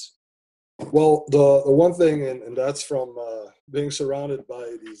plays? Well, the one thing, and that's from being surrounded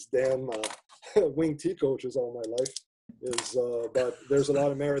by these damn wing T coaches all my life, is but there's a lot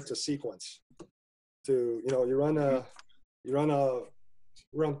of merit to sequence. To you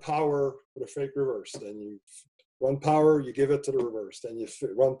run power with a fake reverse, then you run power, you give it to the reverse, then you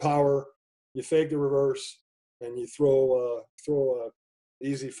run power, you fake the reverse, and you throw a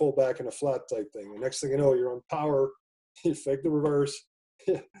easy fullback in a flat type thing. The next thing you know, you run power, you fake the reverse,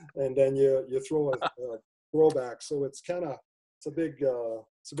 and then you throw a throwback. So it's a big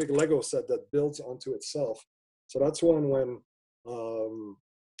Lego set that builds onto itself. So that's one when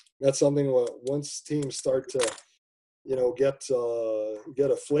that's something once teams start to get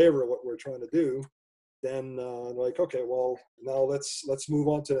a flavor of what we're trying to do, then like, okay, well, now let's move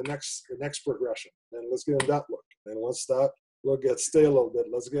on to the next progression, and let's get in that look. And once that look gets stale a little bit,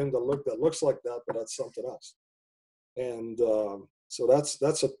 let's get in the look that looks like that, but that's something else. And so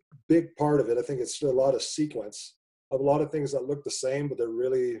that's a big part of it. I think it's still a lot of sequence of a lot of things that look the same, but they're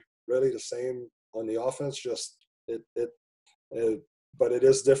really the same on the offense. Just but it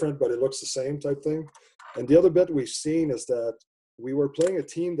is different, but it looks the same type thing. And the other bit we've seen is that we were playing a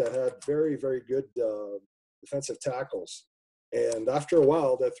team that had very, very good defensive tackles. And after a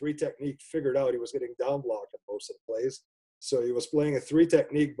while, that three technique figured out he was getting down blocked in most of the plays. So he was playing a three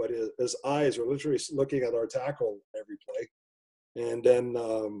technique, but his eyes were literally looking at our tackle every play. And then,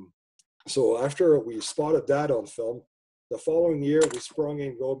 so after we spotted that on film, the following year we sprung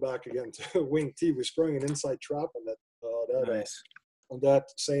in, going back again to wing T, we sprung an inside trap on that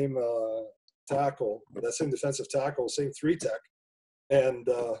same tackle, that same defensive tackle, same three tech. And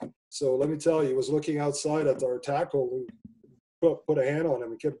so let me tell you, he was looking outside at our tackle, who put a hand on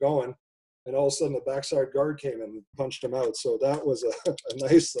him and kept going. And all of a sudden, the backside guard came and punched him out. So that was a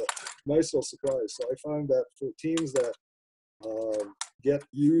nice little surprise. So I found that for teams that get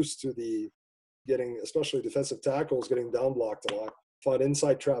used to especially defensive tackles, getting down blocked a lot, find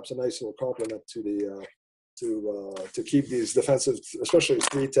inside traps a nice little complement to the to keep these defensive, especially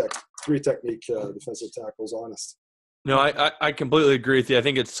three technique defensive tackles honest. No, I completely agree with you. I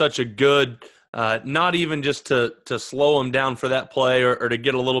think it's such a good, not even just to slow them down for that play or to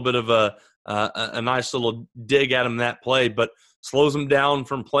get a little bit of a nice little dig at them that play, but slows them down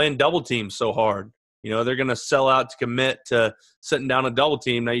from playing double teams so hard. They're going to sell out to commit to sitting down a double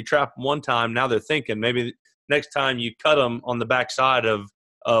team. Now you trap them one time. Now they're thinking maybe next time you cut them on the backside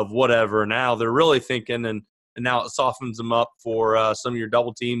of whatever. Now they're really thinking, and now it softens them up for some of your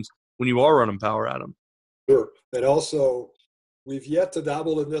double teams when you are running power at them. Sure. And also, we've yet to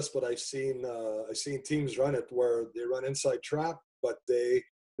dabble in this, but I've seen teams run it where they run inside trap, but they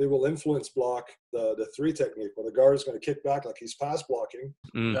will influence block the three technique where the guard is going to kick back like he's pass blocking.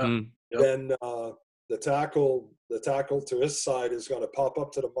 Mm-hmm. Yep. Then the tackle to his side is going to pop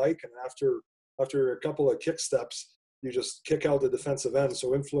up to the mic, and after a couple of kick steps, you just kick out the defensive end.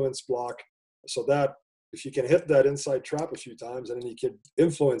 So influence block, so that if you can hit that inside trap a few times, and then you can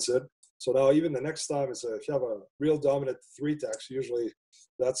influence it. So now even the next time, if you have a real dominant three techs, usually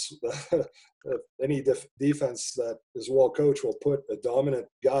that's any defense that is well coached will put a dominant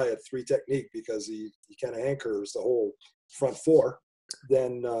guy at three technique because he kind of anchors the whole front four.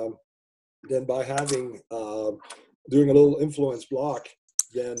 Then by having doing a little influence block,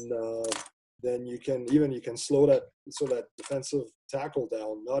 then you can slow that defensive tackle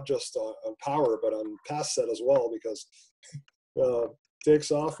down, not just on power but on pass set as well, because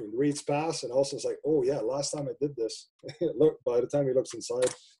takes off and reads pass, and also it's like, oh yeah, last time I did this. Look, by the time he looks inside,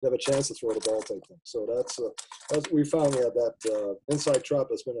 you have a chance to throw the ball type thing. So that's we found that inside trap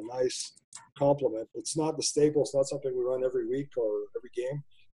has been a nice complement. It's not the staple. It's not something we run every week or every game,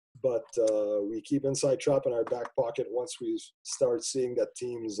 but we keep inside trap in our back pocket once we start seeing that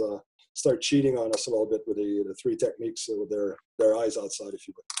teams start cheating on us a little bit with the three techniques with their eyes outside, if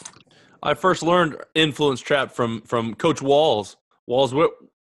you will. I first learned influence trap from Coach Walls. Walls, what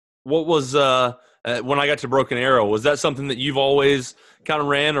was when I got to Broken Arrow? Was that something that you've always kind of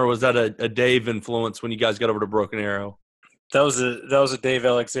ran, or was that a Dave influence when you guys got over to Broken Arrow? That was a Dave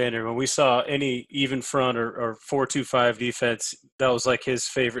Alexander. When we saw any even front or 4-2-5 defense, that was like his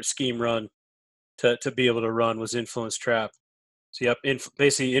favorite scheme run to be able to run was influence trap. So yep,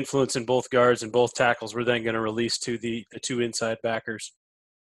 basically influencing both guards and both tackles. We're then going to release to the two inside backers.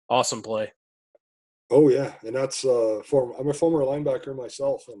 Awesome play. Oh yeah, and that's I'm a former linebacker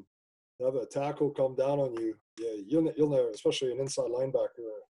myself, and to have a tackle come down on you, yeah, you'll never, especially an inside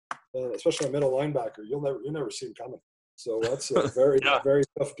linebacker, especially a middle linebacker, you'll never see him coming. So that's a very Yeah. very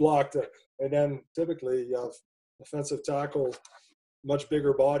tough block to. And then typically you have offensive tackle, much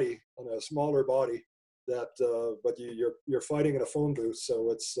bigger body on a smaller body. But you're fighting in a phone booth,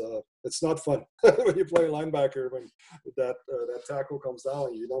 so it's not fun when you play linebacker when that tackle comes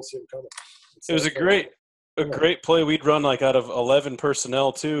down, you don't see him coming. It was a It's like, great play. We'd run like out of 11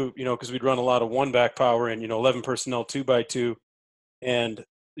 personnel too, because we'd run a lot of one back power and 11 personnel 2x2, and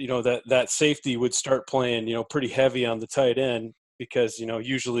that safety would start playing pretty heavy on the tight end because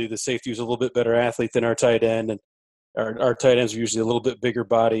usually the safety was a little bit better athlete than our tight end, and our tight ends are usually a little bit bigger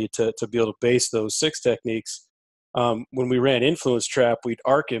body to be able to base those six techniques. When we ran influence trap, we'd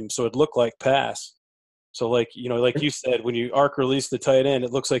arc him so it looked like pass. So like you said, when you arc release the tight end,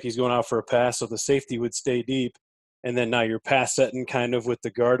 it looks like he's going out for a pass, so the safety would stay deep, and then now you're pass setting kind of with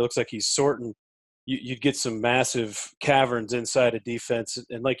the guard. It looks like he's sorting. You'd get some massive caverns inside a defense,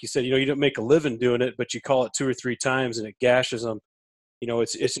 and like you said, you don't make a living doing it, but you call it 2 or 3 times and it gashes them.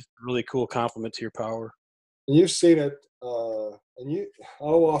 It's just a really cool compliment to your power. and you've seen it, how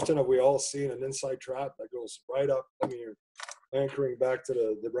often have we all seen an inside trap that goes right up? I mean, you're anchoring back to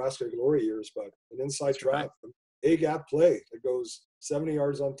the Nebraska glory years, but an inside trap, a gap play that goes 70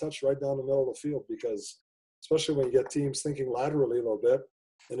 yards untouched right down the middle of the field, because especially when you get teams thinking laterally a little bit,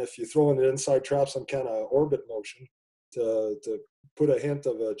 and if you throw in the inside trap some kind of orbit motion to put a hint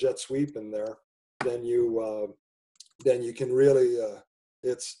of a jet sweep in there, then you can really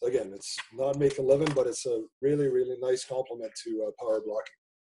it's not make a living, but it's a really really nice compliment to power blocking.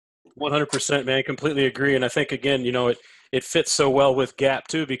 100%, man. Completely agree. And I think again, it fits so well with gap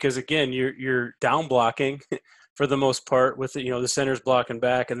too, because again, you're down blocking for the most part with the center's blocking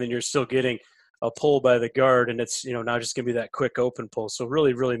back, and then you're still getting a pull by the guard, and it's now just gonna be that quick open pull. So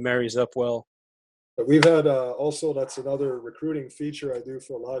really, really marries up well. But we've had also, that's another recruiting feature I do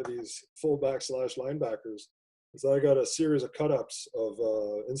for a lot of these fullbacks / linebackers, is I got a series of cut-ups of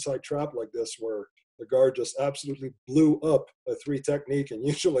inside trap like this where the guard just absolutely blew up a 3 technique, and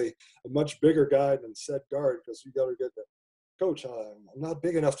usually a much bigger guy than said guard, because you got to get the coach, I'm not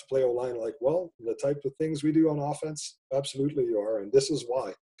big enough to play O-line. Like, well, the type of things we do on offense, absolutely you are, and this is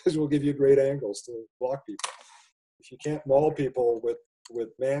why, because we'll give you great angles to block people. If you can't maul people with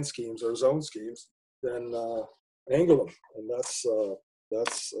man schemes or zone schemes, then angle them, and that's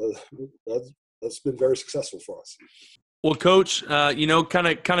been very successful for us. Well, Coach, kind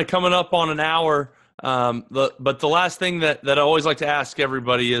of coming up on an hour. But the last thing that I always like to ask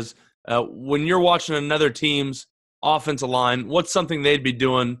everybody is, when you're watching another team's offensive line, what's something they'd be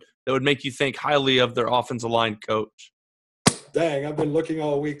doing that would make you think highly of their offensive line coach? Dang, I've been looking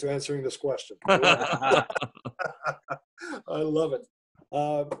all week to answering this question. I love it.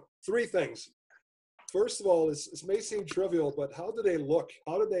 3 things. First of all, it may seem trivial, but how do they look?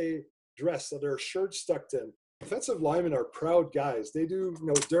 How do they dress? Are their shirts tucked in? Offensive linemen are proud guys. They do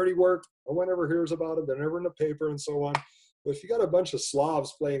dirty work. No one ever hears about it. They're never in the paper and so on. But if you got a bunch of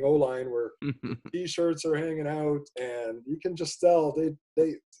Slavs playing O-line where T-shirts are hanging out, and you can just tell if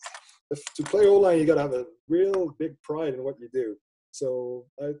to play O-line, you got to have a real big pride in what you do. So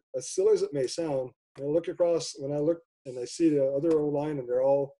as silly as it may sound, when I look and I see the other O-line, and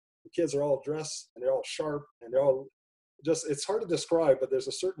the kids are all dressed and they're all sharp and they're all just, it's hard to describe, but there's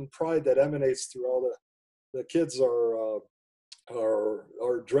a certain pride that emanates through all the kids are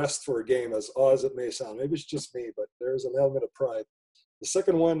dressed for a game, as odd as it may sound. Maybe it's just me, but there's an element of pride. The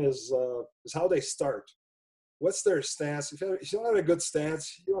second one is how they start. What's their stance? If you don't have a good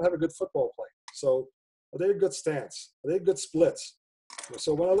stance, you don't have a good football play. So are they a good stance? Are they good splits?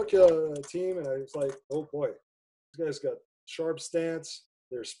 So when I look at a team and it's like, oh boy, these guys got sharp stance,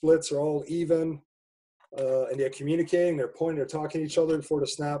 their splits are all even, and they're communicating, they're pointing, they're talking to each other before the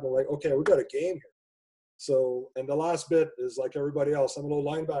snap. I'm like, okay, we've got a game here. So, and the last bit is like everybody else. I'm an old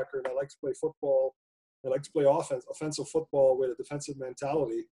linebacker, and I like to play football. I like to play offensive football with a defensive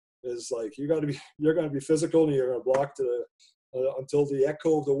mentality. Is like you're going to be physical, and you're going to block until the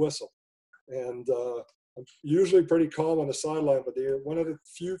echo of the whistle. And I'm usually pretty calm on the sideline, but one of the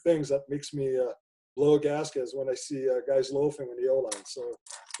few things that makes me blow a gasket is when I see guys loafing in the O-line. So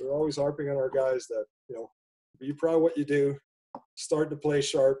we're always harping on our guys that be proud of what you do, start to play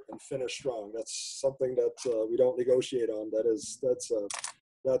sharp, and finish strong. That's something that we don't negotiate on.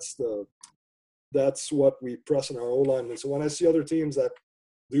 That's what we press in our O-line. And so when I see other teams that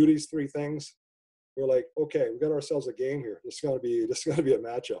do these 3 things, we're like, okay, we got ourselves a game here. This is going to be a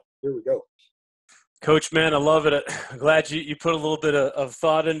matchup. Here we go. Coach, man, I love it. Glad you put a little bit of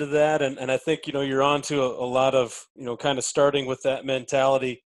thought into that. And I think, you're on to a lot of, kind of starting with that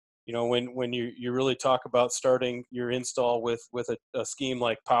mentality, when you really talk about starting your install with a scheme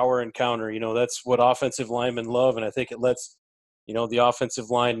like power and counter, that's what offensive linemen love. And I think it lets, the offensive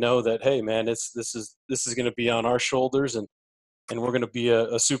line know that, hey, man, this is going to be on our shoulders, and we're going to be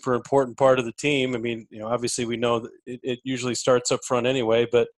a super important part of the team. I mean, obviously we know that it usually starts up front anyway,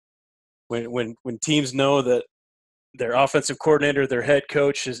 but when teams know that their offensive coordinator, their head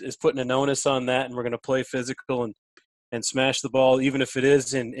coach is putting an onus on that, and we're going to play physical and smash the ball, even if it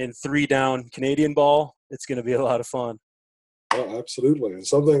is in 3-down Canadian ball, it's going to be a lot of fun. Oh, absolutely. And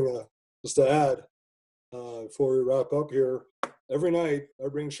something just to add before we wrap up here, every night I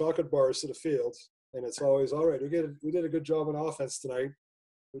bring chocolate bars to the field, and it's always, all right, we did a good job on offense tonight.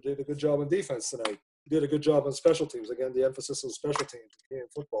 We did a good job on defense tonight. We did a good job on special teams. Again, the emphasis on special teams in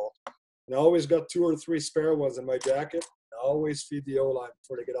football. And I always got 2 or 3 spare ones in my jacket. I always feed the O-line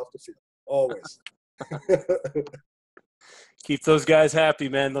before they get off the field. Always. Keep those guys happy,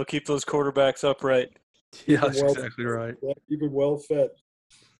 man. They'll keep those quarterbacks upright. Yeah, that's exactly right. Yeah, keep them well fed.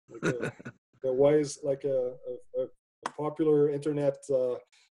 Wise, like a popular internet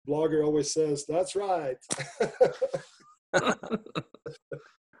blogger always says, that's right.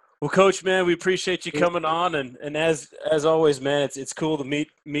 Well, Coach, man, we appreciate you coming on, and as always, man, it's cool to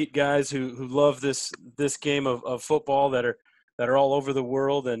meet guys who love this game of football that are all over the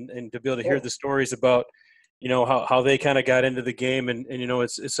world, and to be able to hear the stories about, how they kind of got into the game, and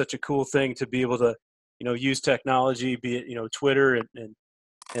it's such a cool thing to be able to, use technology, be it Twitter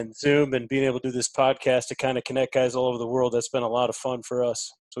and Zoom, and being able to do this podcast to kind of connect guys all over the world. That's been a lot of fun for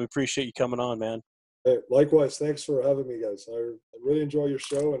us. So we appreciate you coming on, man. Hey, likewise. Thanks for having me, guys. I really enjoy your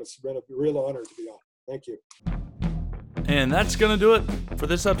show, and it's been a real honor to be on. Thank you. And that's going to do it for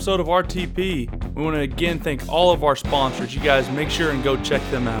this episode of RTP. We want to again thank all of our sponsors. You guys make sure and go check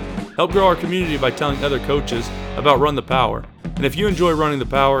them out. Help grow our community by telling other coaches about Run the Power. And if you enjoy running the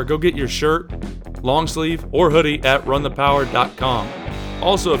Power, go get your shirt, long sleeve, or hoodie at runthepower.com.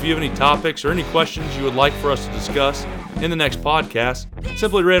 Also, if you have any topics or any questions you would like for us to discuss in the next podcast,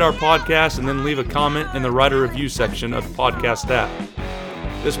 simply rate our podcast and then leave a comment in the write a review section of the podcast app.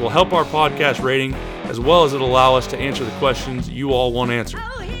 This will help our podcast rating, as well as it'll allow us to answer the questions you all want answered.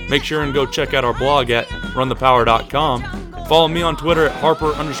 Make sure and go check out our blog at runthepower.com. Follow me on Twitter at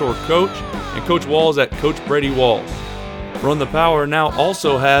Harper_Coach and Coach Walls at Coach Brady Walls. Run the Power now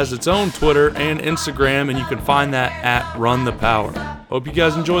also has its own Twitter and Instagram, and you can find that at Run the Power. Hope you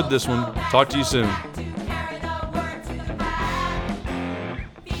guys enjoyed this one. Talk to you soon.